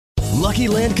Lucky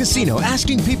Land Casino,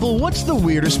 asking people, what's the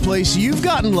weirdest place you've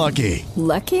gotten lucky?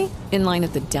 Lucky? In line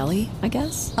at the deli, I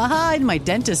guess? Aha, in my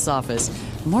dentist's office.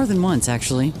 More than once,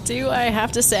 actually. Do I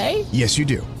have to say? Yes, you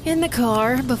do. In the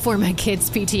car before my kids'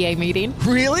 PTA meeting.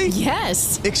 Really?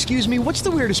 Yes. Excuse me, what's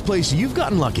the weirdest place you've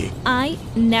gotten lucky? I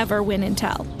never win and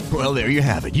tell. Well, there you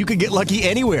have it. You can get lucky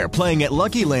anywhere, playing at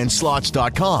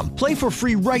LuckyLandSlots.com. Play for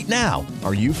free right now.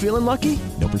 Are you feeling lucky?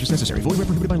 No purchase necessary. Void where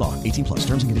prohibited by law. 18 plus.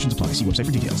 Terms and conditions apply. See website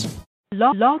for details.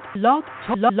 Talk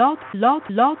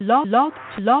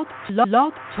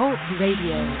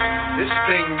Radio. This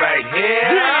thing right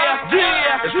here,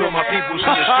 it's for my peoples in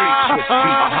the streets.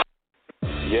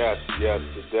 Yes,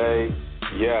 today.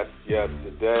 Yes,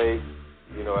 today.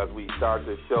 You know, as we start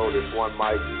this show, this one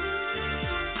mic.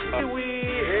 We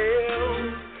hail.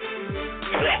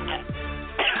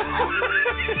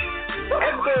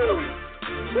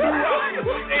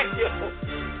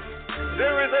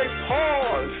 There is a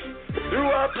pause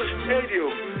throughout the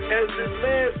stadium as this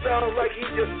man sounds like he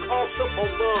just coughs up a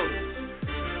lung.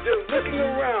 They're looking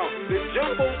around. The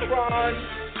Jumbotron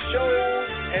shows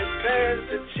and pans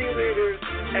the cheerleaders,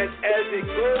 and as it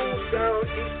goes down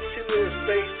each cheerleader's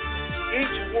face,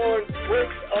 each one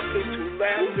breaks up into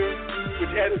laughter,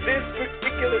 which at this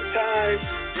particular time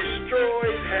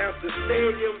destroys half the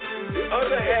stadium. The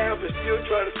other half is still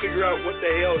trying to figure out what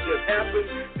the hell just happened.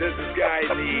 Does this guy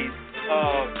need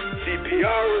CPR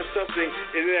or something?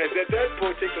 And then at that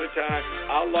particular time,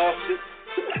 I lost it.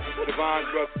 Devon's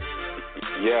brother.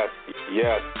 Yes,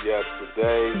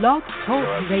 today. Talk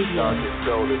Radio. Start this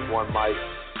show, this one mic.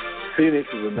 Phoenix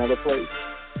is another place.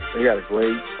 They got a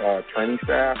great training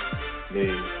staff. I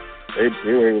mean,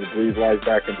 they were able to breathe life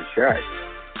back into Shaq.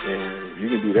 And if you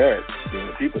can do that, you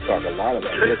know, people talk a lot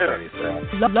about their training staff.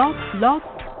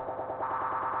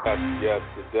 Yes,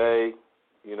 today,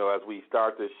 you know, as we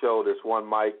start this show, this one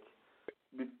mic.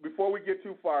 Before we get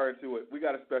too far into it, we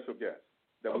got a special guest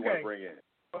that we want to bring in.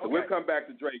 So we'll come back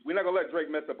to Drake. We're not going to let Drake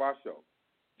mess up our show.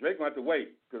 Drake going to have to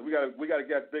wait because we got a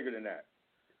guest bigger than that.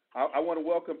 I want to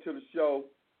welcome to the show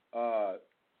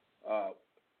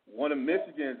one of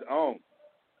Michigan's own.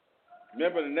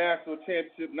 Member of the National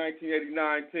Championship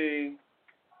 1989 team.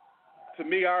 To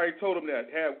me, I already told him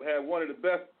that. Had one of the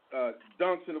best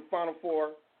dunks in the Final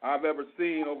Four I've ever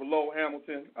seen over Lowell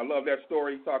Hamilton. I love that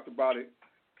story. He talked about it.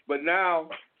 But now,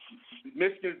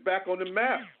 Michigan's back on the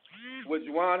map with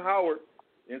Juwan Howard.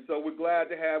 And so we're glad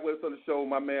to have with us on the show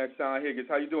my man, Sean Higgins.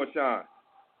 How you doing, Sean?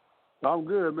 I'm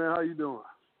good, man. How you doing?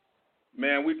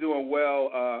 Man, we're doing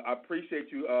well. I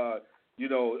appreciate you,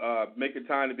 making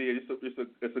time to be here.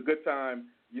 It's a good time.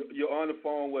 You're on the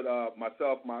phone with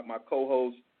myself, my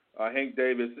co-host, Hank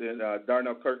Davis, and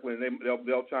Darnell Kirkland.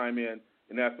 They'll chime in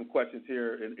and ask some questions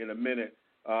here in a minute.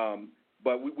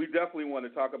 But we definitely want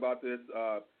to talk about this.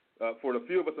 For the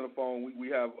few of us on the phone,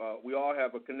 we all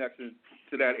have a connection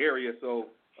to that area. So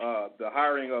the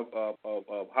hiring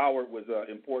of Howard was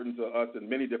important to us in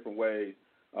many different ways.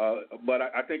 But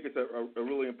I think it's a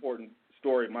really important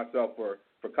story myself for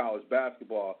college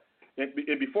basketball. And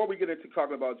before we get into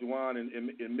talking about Juwan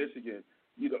in Michigan,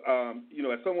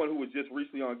 as someone who was just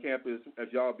recently on campus, as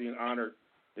y'all being honored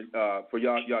for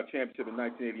y'all championship in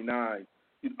 1989,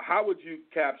 how would you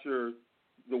capture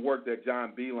the work that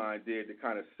John Beilein did to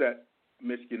kind of set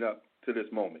Michigan up to this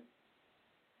moment?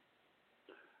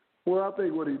 Well, I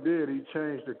think what he did, he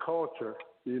changed the culture.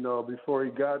 You know, before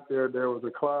he got there was a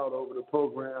cloud over the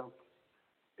program,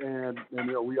 and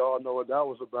we all know what that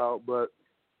was about. But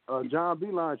John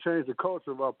Beilein changed the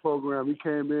culture of our program. He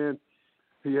came in,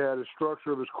 he had a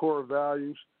structure of his core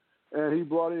values, and he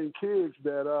brought in kids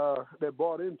that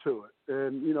bought into it.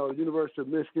 And, the University of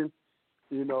Michigan,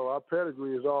 our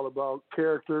pedigree is all about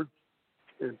character,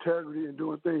 integrity, and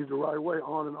doing things the right way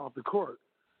on and off the court.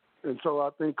 And so I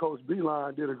think Coach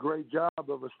Beilein did a great job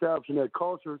of establishing that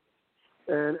culture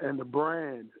and the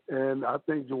brand. And I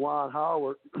think Juwan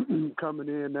Howard coming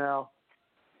in now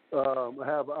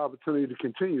have an opportunity to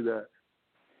continue that.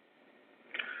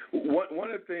 One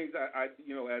of the things I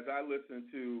as I listen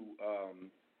to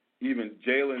even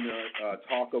Jalen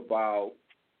talk about,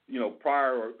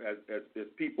 prior as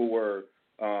people were,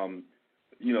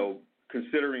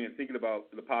 considering and thinking about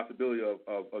the possibility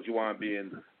of Juwan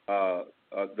being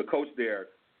the coach there,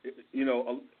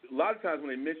 a lot of times when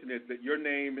they mention it, that your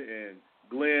name and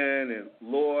Glenn and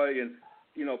Loy and,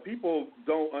 people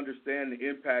don't understand the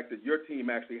impact that your team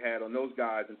actually had on those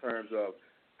guys in terms of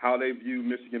how they view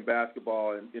Michigan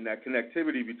basketball and that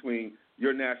connectivity between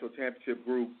your national championship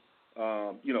group.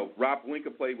 Rob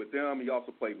Lincoln played with them. He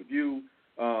also played with you.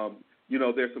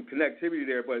 There's some connectivity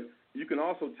there, but you can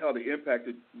also tell the impact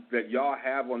that y'all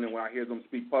have on them when I hear them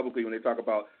speak publicly when they talk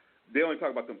about they only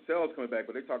talk about themselves coming back,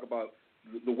 but they talk about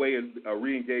the way of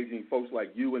re-engaging folks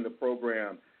like you in the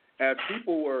program. As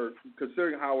people were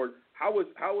considering Howard, how was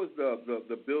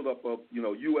the buildup of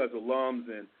you as alums,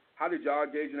 and how did y'all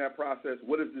engage in that process?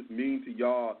 What does this mean to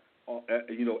y'all,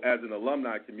 as an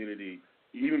alumni community,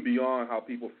 even beyond how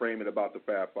people frame it about the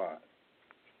Fab Five?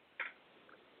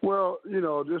 Well,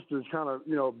 just to kind of,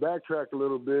 backtrack a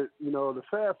little bit, the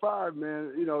Fab Five,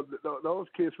 man, those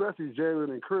kids, especially Jalen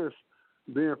and Chris,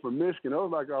 being from Michigan,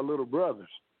 those like our little brothers.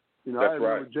 That's I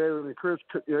remember right. Jalen and Chris.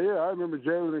 I remember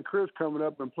Jalen and Chris coming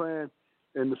up and playing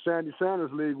in the Sandy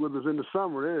Sanders League with us in the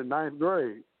summer. They're in 9th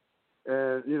grade,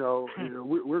 and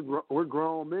we're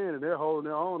grown men, and they're holding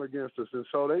their own against us. And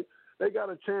so they got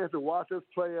a chance to watch us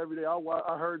play every day.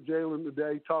 I heard Jalen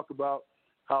today talk about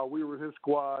how we were his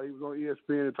squad. He was on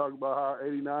ESPN and talking about how our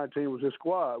 '89 team was his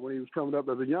squad when he was coming up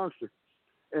as a youngster.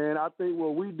 And I think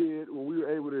what we did when we were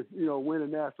able to, win a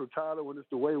national title, when it's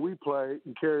the way we played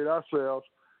and carried ourselves,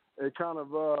 it kind of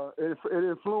it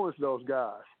influenced those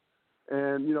guys.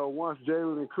 And once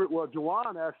Jalen and Chris,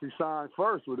 Juwan actually signed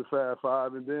first with the Fab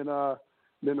Five, and then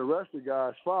the rest of the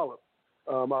guys followed.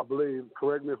 I believe.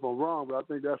 Correct me if I'm wrong, but I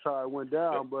think that's how it went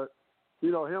down. But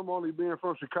him only being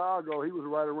from Chicago, he was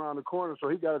right around the corner, so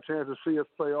he got a chance to see us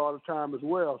play all the time as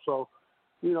well. So,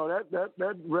 that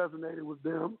resonated with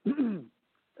them.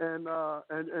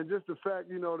 And just the fact,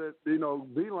 that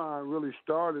Beeline really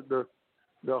started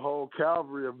the whole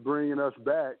cavalry of bringing us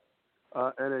back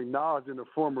and acknowledging the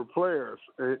former players.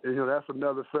 And that's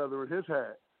another feather in his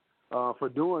hat for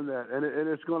doing that. And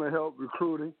it's going to help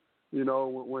recruiting,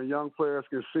 when young players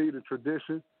can see the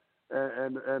tradition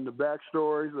and the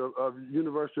backstories of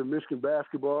University of Michigan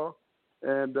basketball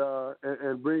and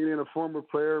bringing in a former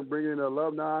player and bringing in an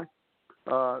alumni.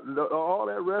 All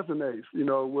that resonates,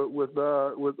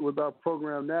 with our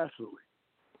program nationally.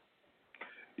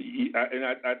 And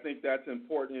I think that's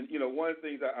important. And, one of the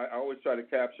things I always try to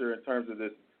capture in terms of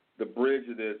this, the bridge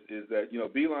of this, is that,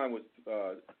 Beeline was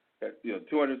at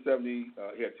 270.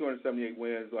 He had 278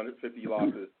 wins, 150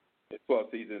 losses in 12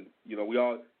 seasons. We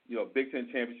all, Big Ten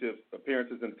championships,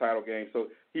 appearances in the title game. So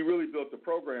he really built the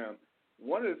program.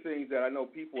 One of the things that I know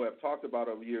people have talked about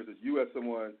over the years is you as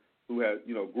someone who has,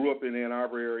 grew up in the Ann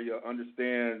Arbor area,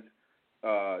 understands,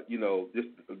 just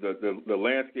the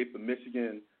landscape of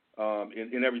Michigan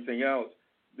and everything else.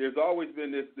 There's always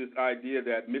been this idea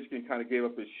that Michigan kind of gave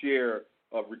up its share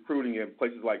of recruiting in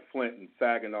places like Flint and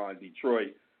Saginaw and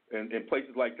Detroit and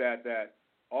places like that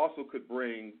also could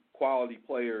bring quality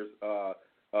players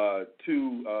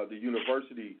to the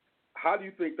university. How do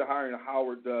you think the hiring of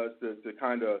Howard does to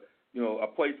kind of, a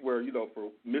place where,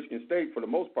 for Michigan State, for the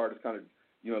most part, it's kind of,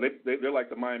 they're like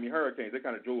the Miami Hurricanes. They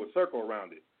kind of drew a circle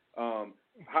around it. How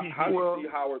do you see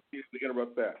Howard being able to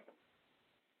interrupt that?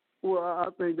 Well, I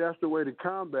think that's the way to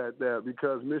combat that,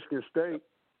 because Michigan State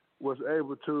was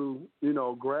able to,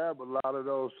 grab a lot of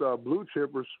those blue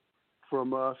chippers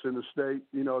from us in the state,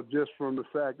 just from the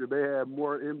fact that they had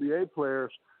more NBA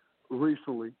players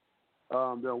recently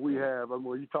than we have. I mean,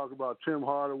 when you talk about Tim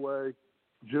Hardaway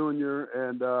Jr.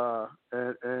 and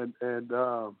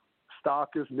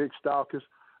Stockus, Nick Stockus,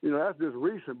 that's just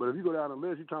recent. But if you go down the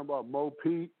list, you're talking about Mo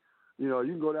Pete. You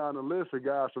can go down the list of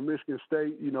guys from Michigan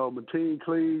State, Mateen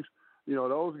Cleaves,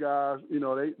 those guys,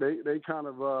 they kind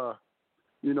of,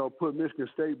 put Michigan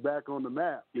State back on the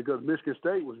map, because Michigan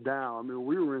State was down. I mean, when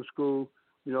we were in school,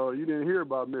 you didn't hear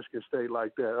about Michigan State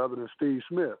like that other than Steve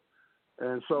Smith.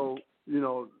 And so,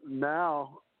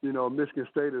 now, Michigan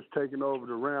State has taken over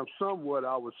the Rams somewhat,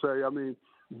 I would say. I mean,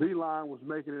 Beeline was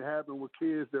making it happen with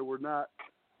kids that were not,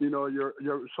 your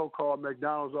so-called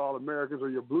McDonald's All-Americans or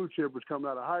your blue chippers coming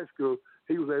out of high school.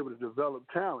 He was able to develop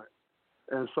talent.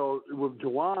 And so with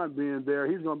Juwan being there,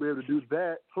 he's going to be able to do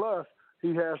that. Plus,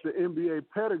 he has the NBA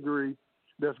pedigree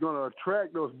that's going to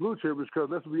attract those blue chippers, because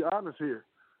let's be honest here,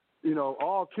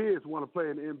 all kids want to play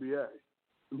in the NBA.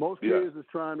 Most kids is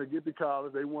trying to get to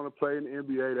college. They want to play in the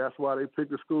NBA. That's why they pick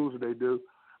the schools that they do,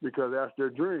 because that's their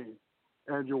dream.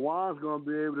 And Juwan's going to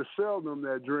be able to sell them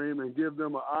that dream and give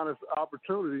them an honest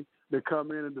opportunity to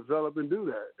come in and develop and do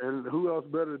that. And who else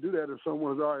better to do that than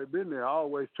someone who's already been there? I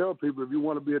always tell people, if you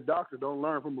want to be a doctor, don't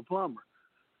learn from a plumber.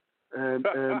 And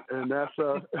that's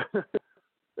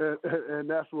and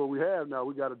that's what we have now.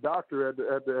 We got a doctor at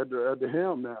the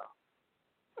helm now,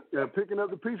 and picking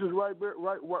up the pieces right where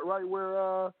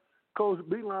Coach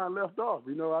Beeline left off.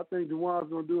 I think Juwan's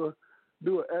going to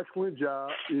do an excellent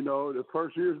job. The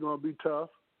first year is going to be tough,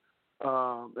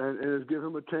 and it's give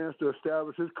him a chance to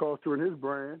establish his culture and his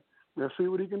brand and see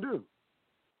what he can do.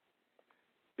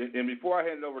 And before I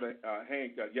hand it over to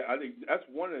Hank, I think that's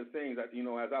one of the things that,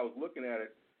 as I was looking at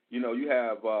it, you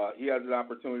have he has an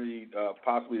opportunity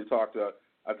possibly to talk to,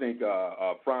 I think,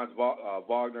 Franz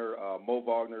Wagner, Mo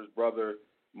Wagner's brother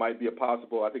might be a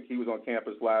possible. I think he was on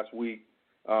campus last week.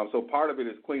 So part of it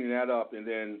is cleaning that up, and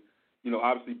then,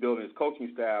 obviously building his coaching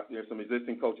staff. There's some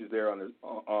existing coaches there on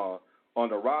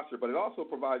the roster, but it also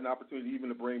provides an opportunity even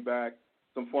to bring back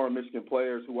some former Michigan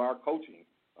players who are coaching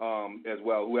as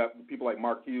well, who have people like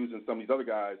Mark Hughes and some of these other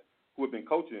guys who have been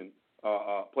coaching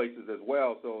places as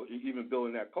well. So even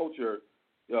building that culture,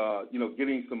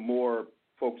 getting some more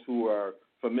folks who are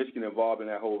from Michigan involved in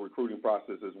that whole recruiting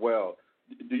process as well.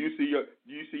 Do you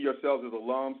see yourselves as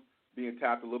alums being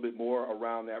tapped a little bit more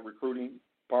around that recruiting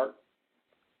part?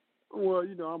 Well,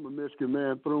 I'm a Michigan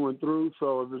man through and through,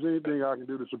 so if there's anything I can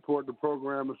do to support the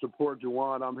program and support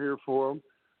Juwan, I'm here for him.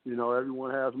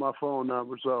 Everyone has my phone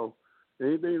number, so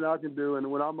anything that I can do.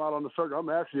 And when I'm out on the circuit, I'm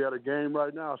actually at a game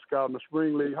right now scouting the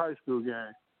Spring League high school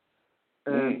game.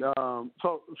 And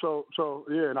so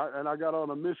yeah, and I got on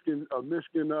a Michigan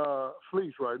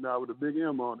fleece right now with a big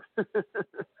M on it.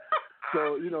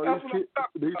 So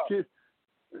these kids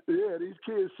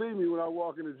see me when I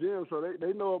walk in the gym, so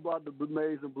they know about the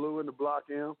maize and blue and the block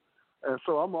M, and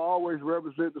so I'm always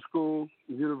represent the school,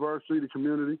 the university, the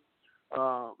community,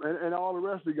 and all the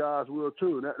rest of the guys will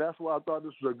too. And that's why I thought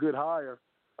this was a good hire.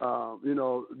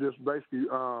 Just basically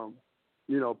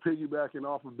piggybacking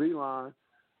off of Beeline,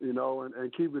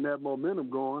 and keeping that momentum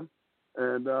going.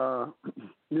 And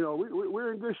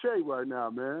we're in good shape right now,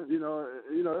 man.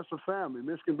 It's a family.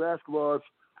 Michigan basketball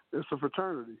it's a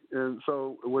fraternity, and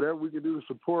so whatever we can do to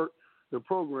support the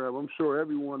program, I'm sure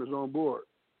everyone is on board.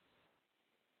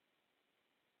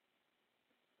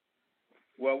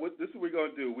 Well, this is what we're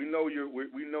going to do. We know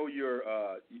you're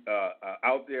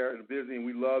out there and busy, and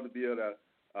we love to be able to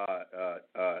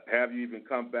have you even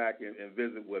come back and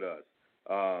visit with us.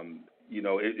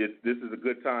 This is a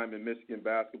good time in Michigan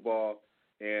basketball,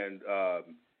 and I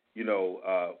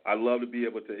love to be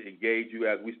able to engage you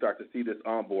as we start to see this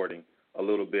onboarding a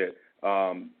little bit.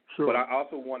 Sure. But I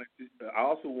also wanted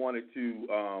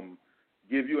to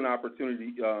give you an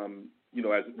opportunity,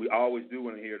 as we always do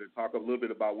in here, to talk a little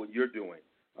bit about what you're doing,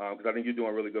 because I think you're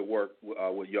doing really good work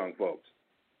with young folks.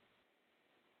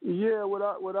 Yeah, what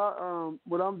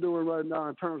I'm doing right now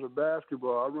in terms of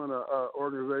basketball, I run an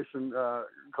organization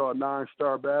called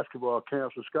 9-Star Basketball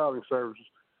Camps and Scouting Services.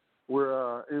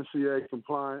 We're NCAA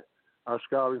compliant, our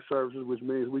scouting services, which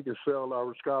means we can sell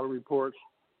our scouting reports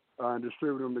and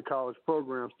distribute them to college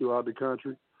programs throughout the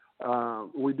country.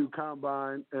 We do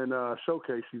combine and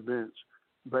showcase events.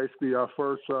 Basically, our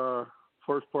first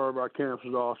part of our camps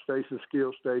is all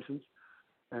skill stations.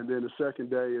 And then the second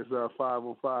day is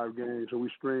 5-on-5 games. So we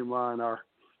streamline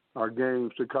our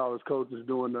games to college coaches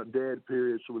during the dead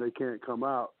periods so when they can't come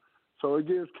out. So it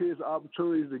gives kids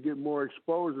opportunities to get more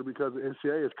exposure because the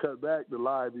NCAA has cut back the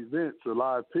live events or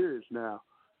live periods now.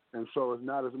 And so it's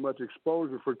not as much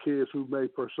exposure for kids who may,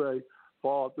 per se,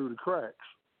 fall through the cracks.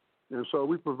 And so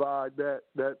we provide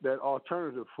that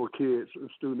alternative for kids and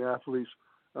student athletes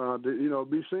to,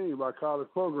 be seen by college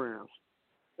programs.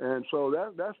 And so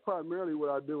that's primarily what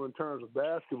I do in terms of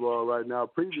basketball right now.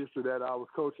 Previous to that, I was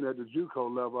coaching at the JUCO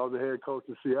level. I was the head coach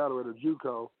in Seattle at a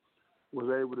JUCO. Was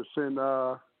able to send,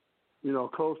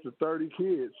 close to 30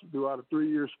 kids throughout a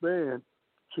 3-year span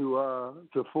to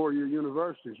 4-year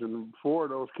universities, and 4 of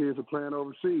those kids are playing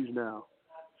overseas now.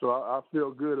 So I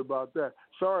feel good about that.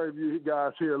 Sorry if you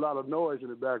guys hear a lot of noise in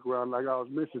the background. Like I was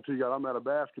mentioning to you, I'm at a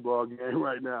basketball game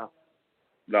right now.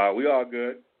 No, we all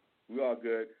good.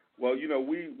 Well,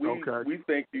 we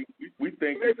thank you. We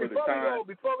thank you for the time.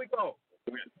 Before we go,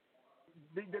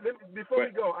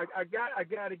 I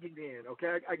got to get in.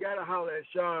 Okay, I got to holler at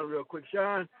Sean real quick.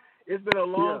 Sean, it's been a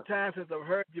long time since I've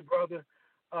heard you, brother.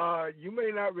 You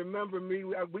may not remember me.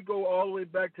 We go all the way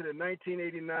back to the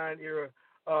 1989 era.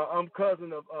 I'm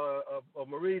cousin of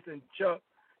Maurice and Chuck.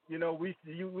 We used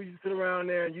to sit around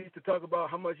there and you used to talk about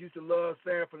how much you used to love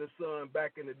Sanford and Son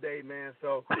back in the day, man.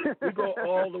 So we go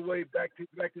all the way back to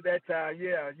that time.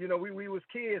 Yeah, we was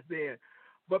kids then.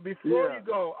 But before you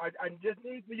go, I just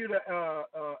need for you to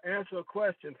answer a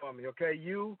question for me, okay?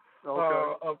 You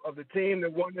of the team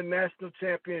that won the national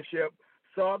championship,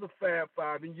 saw the Fab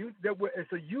Five, and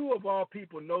so you of all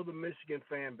people know the Michigan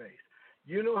fan base.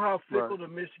 You know how fickle the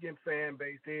Michigan fan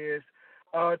base is.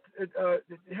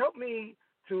 Help me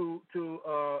to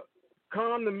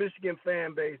calm the Michigan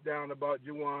fan base down about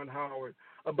Juwan Howard,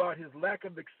 about his lack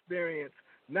of experience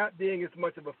not being as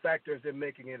much of a factor as they're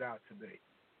making it out to be.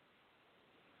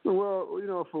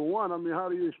 Well, for one, how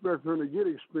do you expect him to get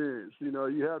experience?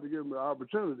 You have to give him the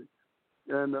opportunity.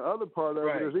 And the other part of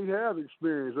it is he has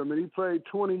experience. He played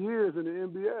 20 years in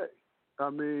the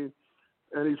NBA.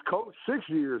 and he's coached 6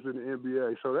 years in the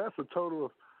NBA. So that's a total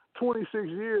of 26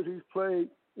 years he's played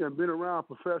and been around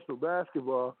professional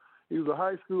basketball. He was a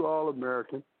high school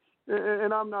All-American.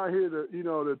 And I'm not here to,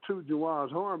 to toot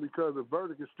Juwan's horn because the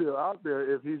verdict is still out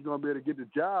there if he's going to be able to get the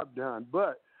job done.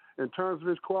 But in terms of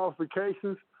his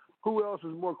qualifications, who else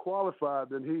is more qualified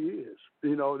than he is,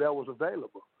 that was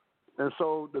available? And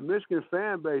so the Michigan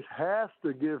fan base has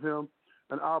to give him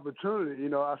an opportunity.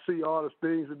 I see all the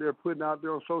things that they're putting out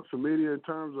there on social media in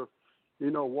terms of,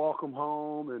 walk him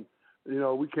home and,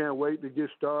 we can't wait to get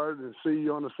started and see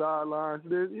you on the sidelines.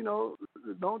 Then,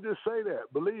 don't just say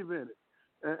that. Believe in it.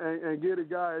 And give a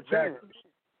guy a chance.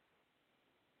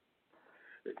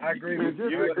 I agree with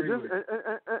you.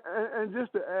 And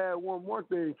just to add one more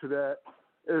thing to that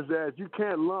is that you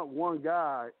can't lump one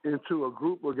guy into a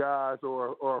group of guys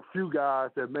or a few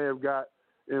guys that may have got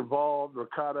involved or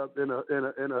caught up in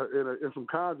some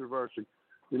controversy.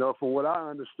 From what I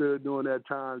understood during that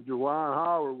time, Juwan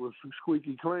Howard was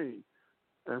squeaky clean,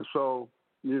 and so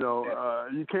you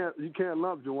can't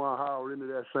lump Juwan Howard into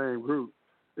that same group.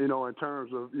 In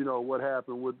terms of, what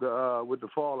happened with the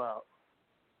fallout.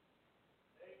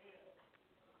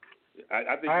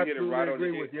 I think you hit it right on the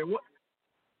head. With you.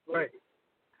 Wait.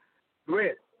 Go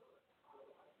ahead.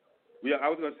 Yeah, I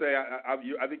was going to say,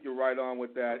 I think you're right on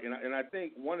with that. And I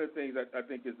think one of the things that I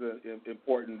think is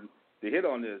important to hit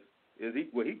on this is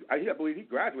I believe he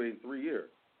graduated in 3 years.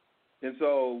 And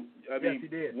so, yes, he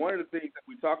did. One of the things that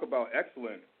we talk about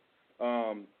excellence,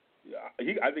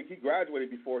 I think he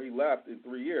graduated before he left in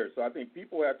 3 years. So I think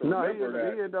people have to remember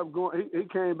that. He ended up going. He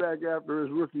came back after his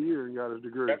rookie year and got his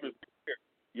degree. After his year,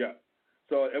 yeah.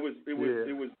 So it was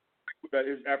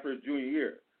after his junior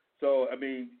year. So I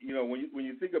mean, when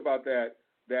you think about that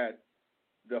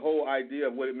the whole idea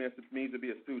of what it means to be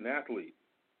a student athlete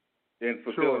and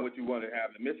fulfilling what you want to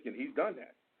have in Michigan, he's done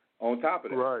that. On top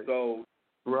of that, right. So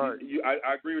right.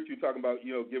 I agree with you talking about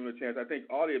giving him a chance. I think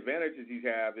all the advantages he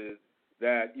have is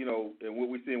that, and what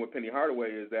we're seeing with Penny Hardaway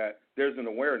is that there's an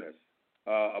awareness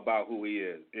about who he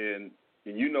is. And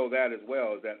that as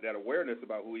well, is that awareness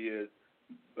about who he is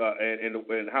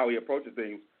and how he approaches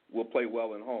things will play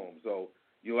well in home. So,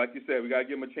 like you said, we got to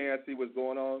give him a chance, see what's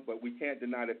going on, but we can't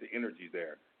deny that the energy's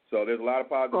there. So there's a lot of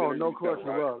positive energy. Oh, no question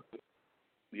about it.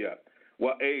 Yeah.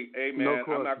 Well, hey, man,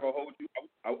 I'm not going to hold you.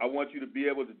 I want you to be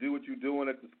able to do what you're doing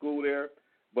at the school there,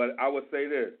 but I would say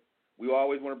this. We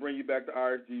always want to bring you back to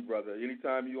RSG, brother.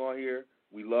 Anytime you're on here,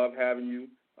 we love having you.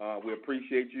 We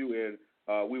appreciate you,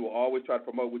 and we will always try to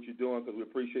promote what you're doing because we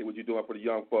appreciate what you're doing for the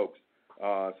young folks.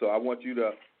 So I want you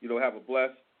to, have a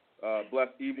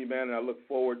blessed evening, man, and I look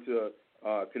forward to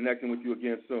connecting with you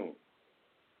again soon.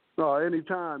 Oh,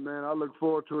 anytime, man. I look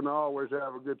forward to it, and I always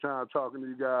have a good time talking to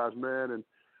you guys, man. And,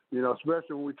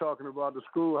 especially when we're talking about the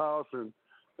schoolhouse and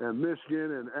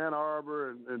Michigan and Ann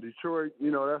Arbor and Detroit,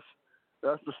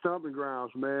 that's the stomping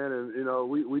grounds, man. And,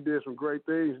 we did some great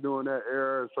things during that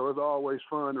era. So it's always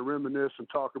fun to reminisce and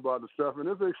talk about the stuff. And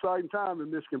it's an exciting time in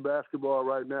Michigan basketball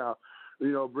right now,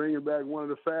 bringing back one of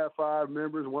the Fab Five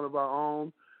members, one of our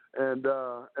own, and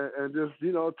just,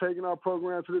 taking our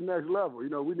program to the next level.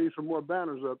 We need some more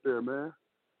banners up there, man.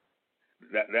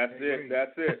 That's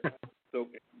it. So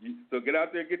get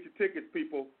out there and get your tickets,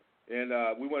 people. And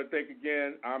we want to thank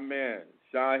again our man,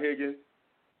 Sean Higgins,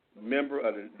 member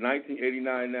of the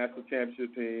 1989 National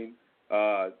Championship team,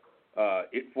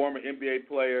 former NBA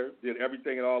player, did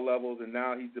everything at all levels, and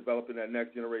now he's developing that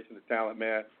next generation of talent,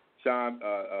 man. Sean,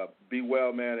 be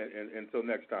well, man, and until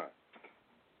next time.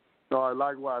 All right,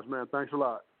 likewise, man. Thanks a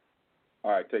lot.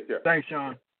 All right, take care. Thanks,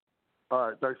 Sean. All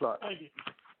right, thanks a lot. Thank you.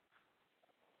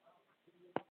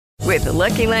 With the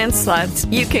Lucky Land Slots,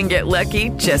 you can get lucky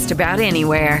just about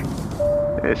anywhere.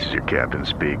 This is your captain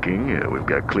speaking. We've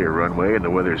got clear runway and the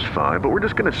weather's fine, but we're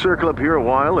just going to circle up here a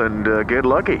while and get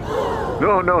lucky.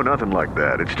 No, nothing like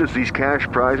that. It's just these cash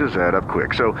prizes add up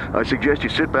quick. So I suggest you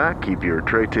sit back, keep your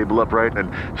tray table upright, and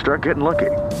start getting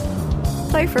lucky.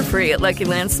 Play for free at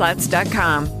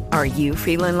LuckyLandSlots.com. Are you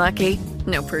feeling lucky?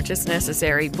 No purchase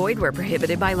necessary. Void where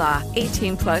prohibited by law.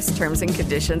 18+ terms and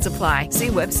conditions apply. See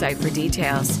website for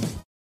details.